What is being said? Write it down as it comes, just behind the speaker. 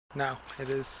No, it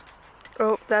is.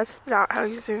 Oh, that's not how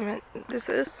you zoom in. This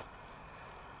is.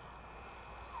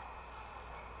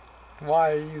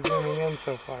 Why are you zooming in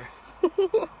so far?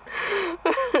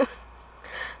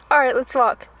 Alright, let's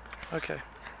walk. Okay.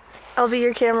 I'll be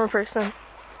your camera person.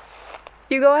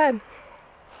 You go ahead.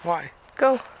 Why?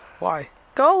 Go. Why?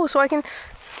 Go so I can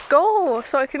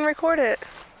record it.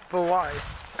 But why?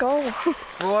 Go.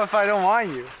 Well, what if I don't want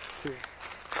you to?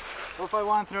 What if I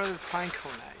want to throw this pine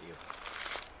cone at you?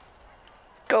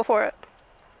 Go for it.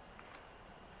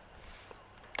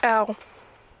 Ow.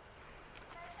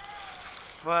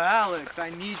 But Alex, I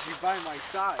need you by my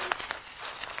side.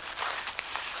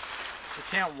 I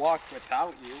can't walk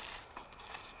without you.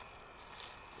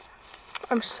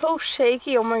 I'm so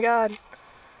shaky, oh my god.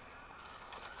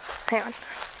 Hang on.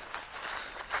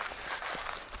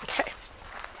 Okay.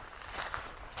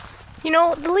 You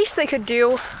know, the least they could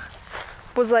do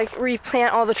was like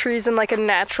replant all the trees in like a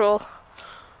natural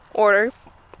order.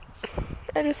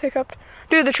 I just hiccuped.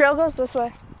 Dude, the trail goes this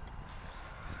way.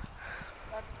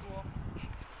 That's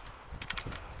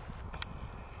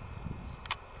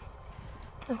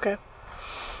cool. Okay.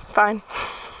 Fine.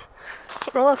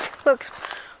 Well, look.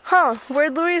 Huh,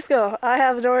 where'd Luis go? I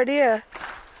have no idea.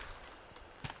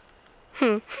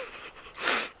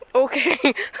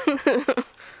 Okay.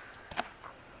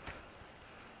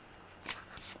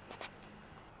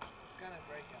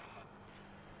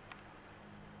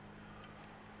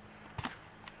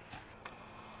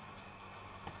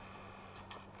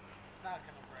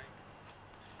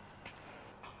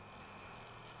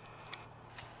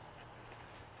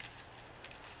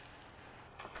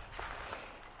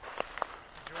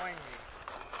 Join me.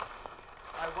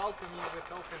 I welcome you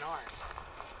with open arms.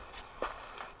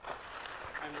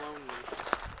 I'm lonely.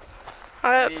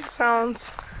 That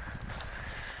sounds...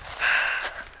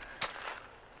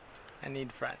 I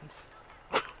need friends.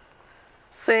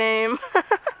 Same.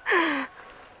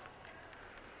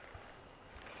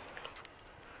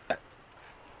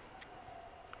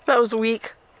 That was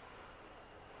weak.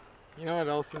 You know what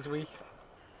else is weak?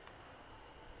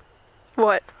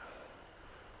 What?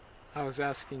 I was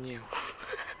asking you.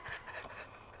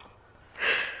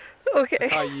 Okay. I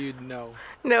thought you'd know.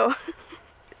 No.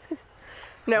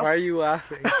 No. Why are you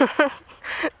laughing? I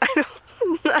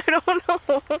don't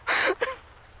know.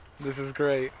 This is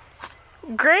great.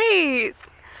 Great.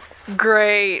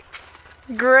 Great.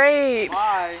 Great.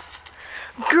 Why?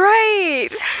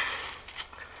 Great.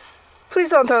 Please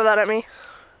don't throw that at me.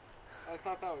 I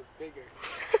thought that was bigger.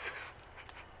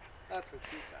 That's what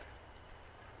she said.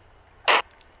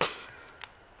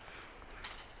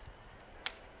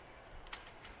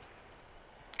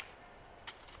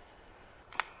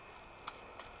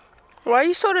 Why are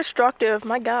you so destructive?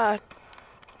 My god.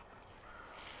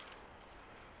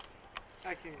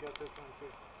 I can get this one too.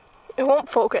 It won't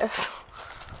focus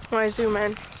when I zoom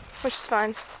in, which is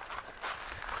fine.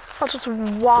 I'll just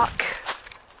walk.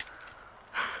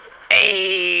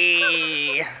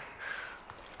 Hey!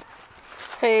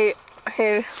 Hey,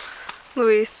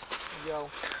 Luis. Yo.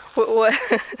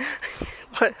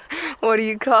 What do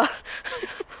you call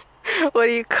what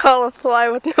do you call a fly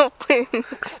with no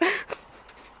wings?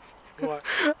 What?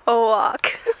 A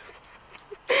walk.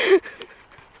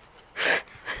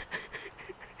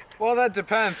 Well, that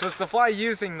depends. Was the fly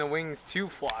using the wings to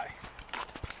fly?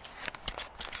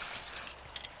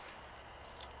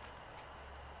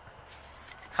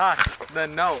 Ha!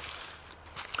 Then no.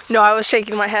 No, I was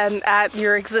shaking my head at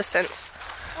your existence.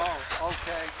 Oh,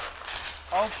 okay.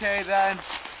 Okay then.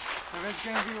 If it's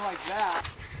gonna be like that.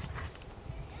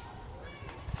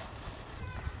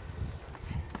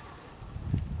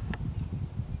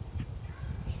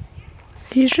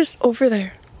 He's just over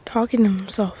there talking to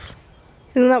himself.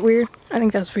 Isn't that weird? I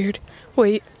think that's weird.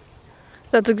 Wait.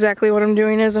 That's exactly what I'm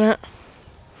doing, isn't it?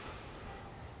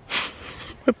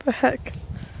 What the heck?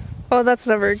 Oh, that's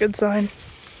never a good sign.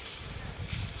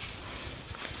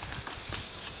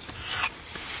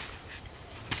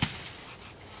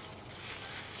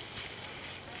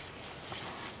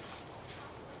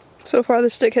 So far the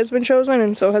stick has been chosen,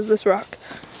 and so has this rock.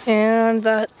 And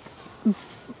that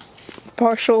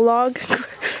partial log.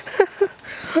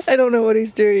 I don't know what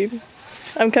he's doing.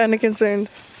 I'm kind of concerned.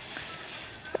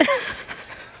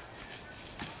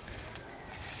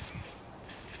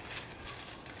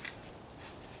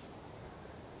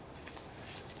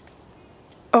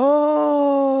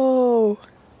 Oh!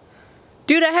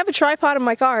 Dude, I have a tripod in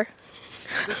my car.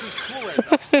 This is cooler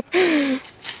though.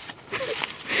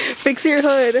 Fix your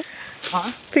hood.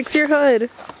 Huh? Fix your hood.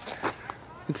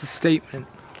 It's a statement.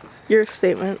 Your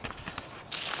statement.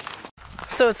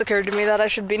 So it's occurred to me that I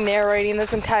should be narrating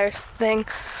this entire thing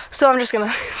So I'm just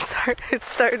gonna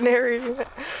start narrating it.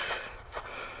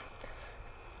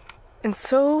 And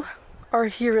so our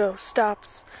hero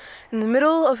stops in the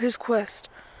middle of his quest,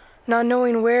 not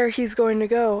knowing where he's going to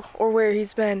go or where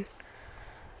he's been.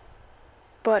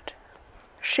 But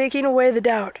shaking away the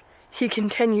doubt, he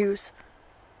continues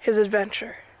his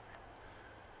adventure.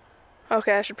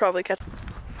 Okay, I should probably catch.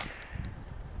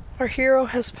 Our hero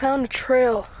has found a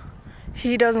trail.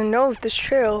 He doesn't know if this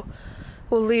trail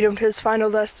will lead him to his final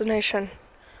destination.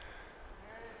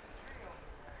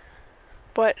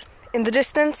 But in the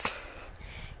distance,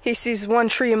 he sees one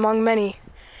tree among many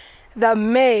that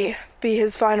may be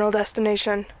his final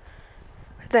destination,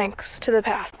 thanks to the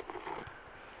path.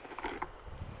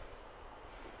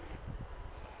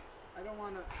 I don't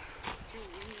want to. It's too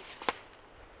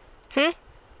weak.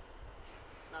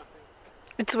 Nothing.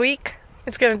 It's weak.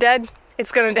 It's gonna dead.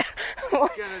 It's gonna dead. It's gonna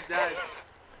dead.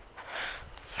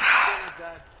 It's gonna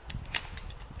dead.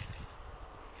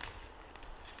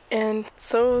 And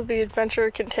so the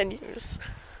adventure continues,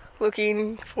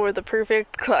 looking for the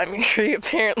perfect climbing tree,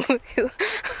 apparently.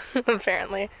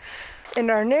 Apparently. And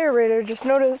our narrator just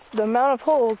noticed the amount of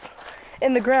holes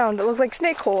in the ground that look like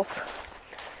snake holes.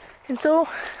 And so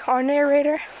our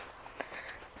narrator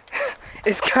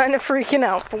is kind of freaking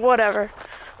out, but whatever.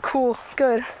 Cool,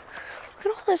 good. Look at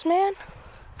all this, man.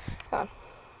 Come on.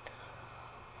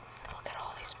 Look at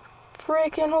all these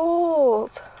freaking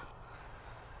holes.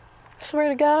 I swear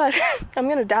to God, I'm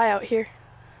gonna die out here.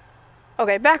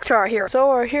 Okay, back to our hero. So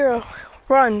our hero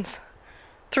runs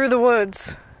through the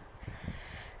woods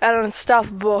at an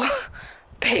unstoppable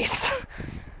pace.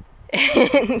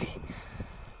 And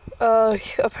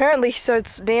apparently he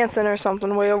starts dancing or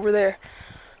something way over there.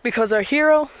 Because our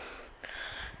hero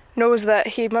knows that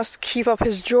he must keep up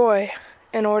his joy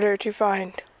in order to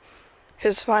find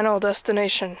his final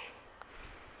destination.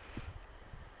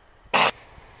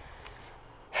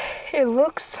 It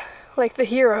looks like the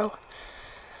hero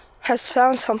has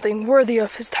found something worthy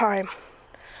of his time.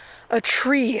 A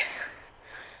tree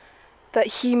that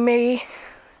he may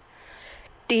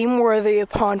deem worthy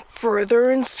upon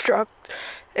further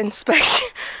inspection.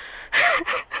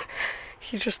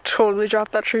 He just totally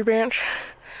dropped that tree branch.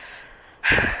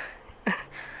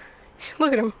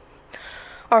 Look at him.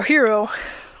 Our hero,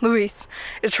 Luis,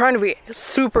 is trying to be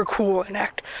super cool and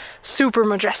act super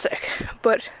majestic,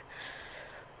 but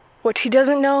what he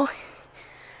doesn't know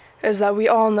is that we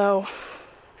all know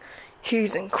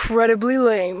he's incredibly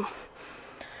lame.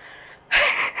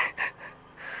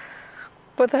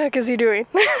 What the heck is he doing?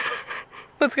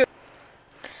 Let's go.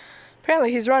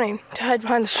 Apparently he's running to hide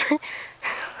behind the tree.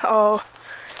 Oh,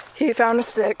 he found a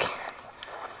stick.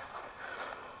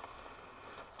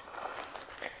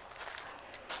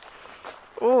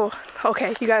 Oh,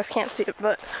 okay, you guys can't see it,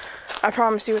 but I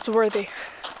promise you it's worthy.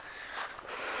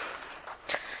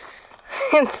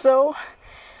 And so,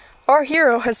 our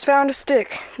hero has found a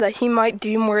stick that he might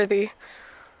deem worthy.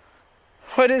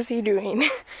 What is he doing?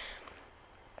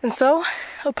 And so,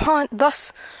 upon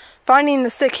thus finding the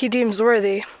stick he deems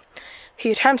worthy,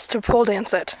 he attempts to pole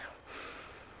dance it.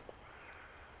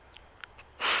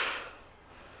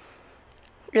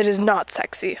 It is not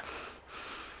sexy.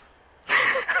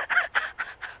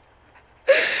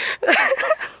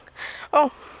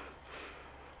 Oh.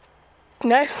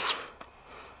 Nice.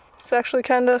 It's actually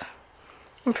kind of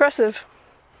impressive.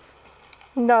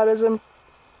 Not as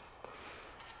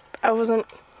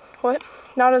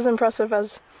Not as impressive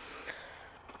as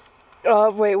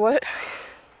wait, what?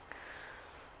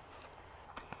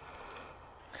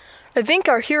 I think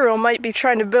our hero might be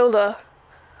trying to build a...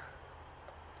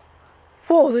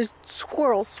 Whoa, there's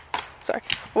squirrels. Sorry.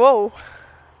 Whoa.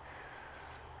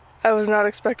 I was not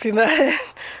expecting that. I didn't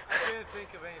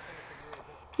think of anything to do with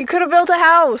it. You could have built a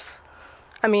house.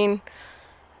 I mean,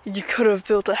 you could have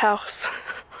built a house.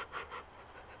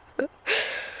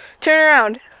 Turn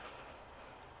around.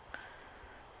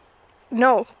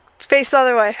 No, face the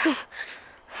other way.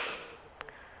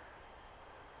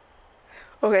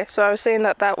 Okay, so I was saying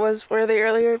that was worthy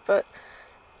earlier, but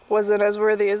wasn't as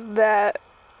worthy as that.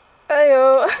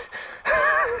 Ayo.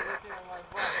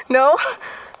 No?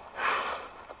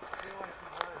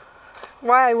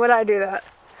 Why would I do that?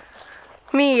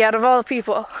 Me, out of all the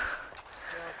people.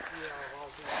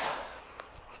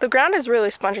 The ground is really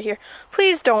spongy here.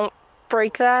 Please don't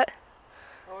break that.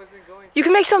 I wasn't going to. You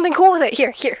can make something cool with it.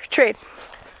 Here, trade.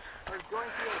 I was going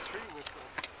through a tree with them.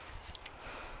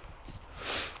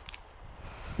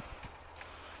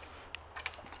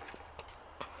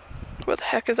 What the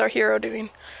heck is our hero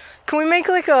doing? Can we make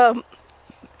like a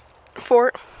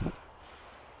fort? If you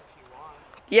want.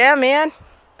 Yeah, man.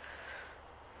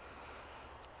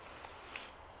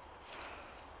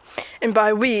 And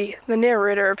by we, the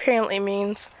narrator apparently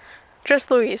means just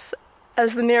Luis,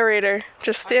 as the narrator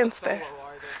just stands there.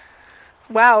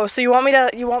 Wow, so you want me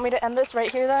to end this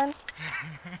right here then?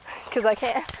 Because I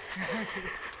can't.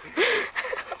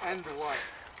 End what?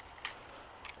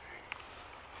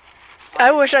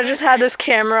 I wish I just had this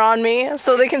camera on me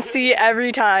so they can see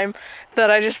every time that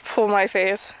I just pull my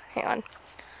face. Hang on.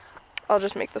 I'll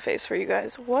just make the face for you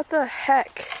guys. What the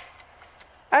heck?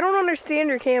 I don't understand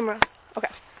your camera. Okay.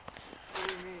 What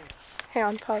do you mean? Hang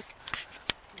on, pause.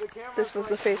 This was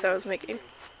the face I was making.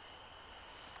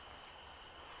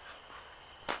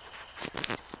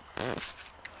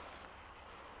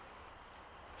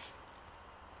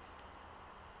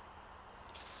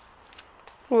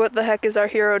 What the heck is our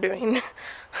hero doing?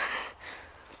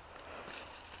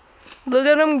 Look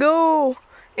at him go!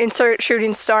 Insert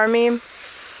shooting star meme.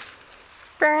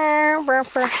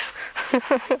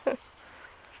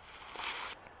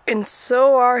 And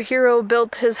so our hero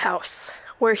built his house,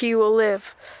 where he will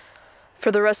live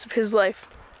for the rest of his life,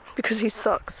 because he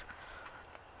sucks.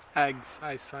 Eggs.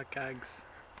 I suck eggs.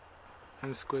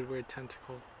 I'm Squidward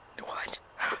Tentacle. What?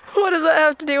 What does that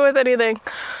have to do with anything?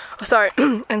 Oh, sorry.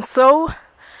 And so,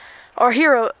 our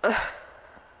hero,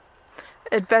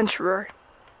 adventurer,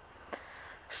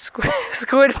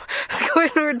 Squidward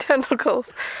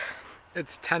Tentacles.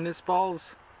 It's tennis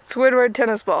balls. Squidward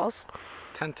Tennis Balls.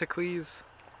 Tentacles.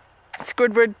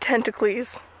 Squidward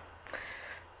Tentacles.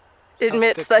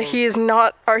 Admits that he is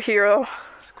not our hero.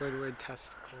 Squidward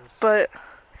testicles. But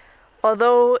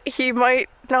although he might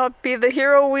not be the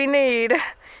hero we need,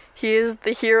 he is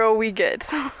the hero we get.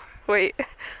 Wait.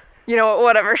 You know what?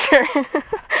 Whatever, sure.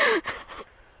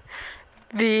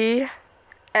 The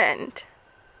end.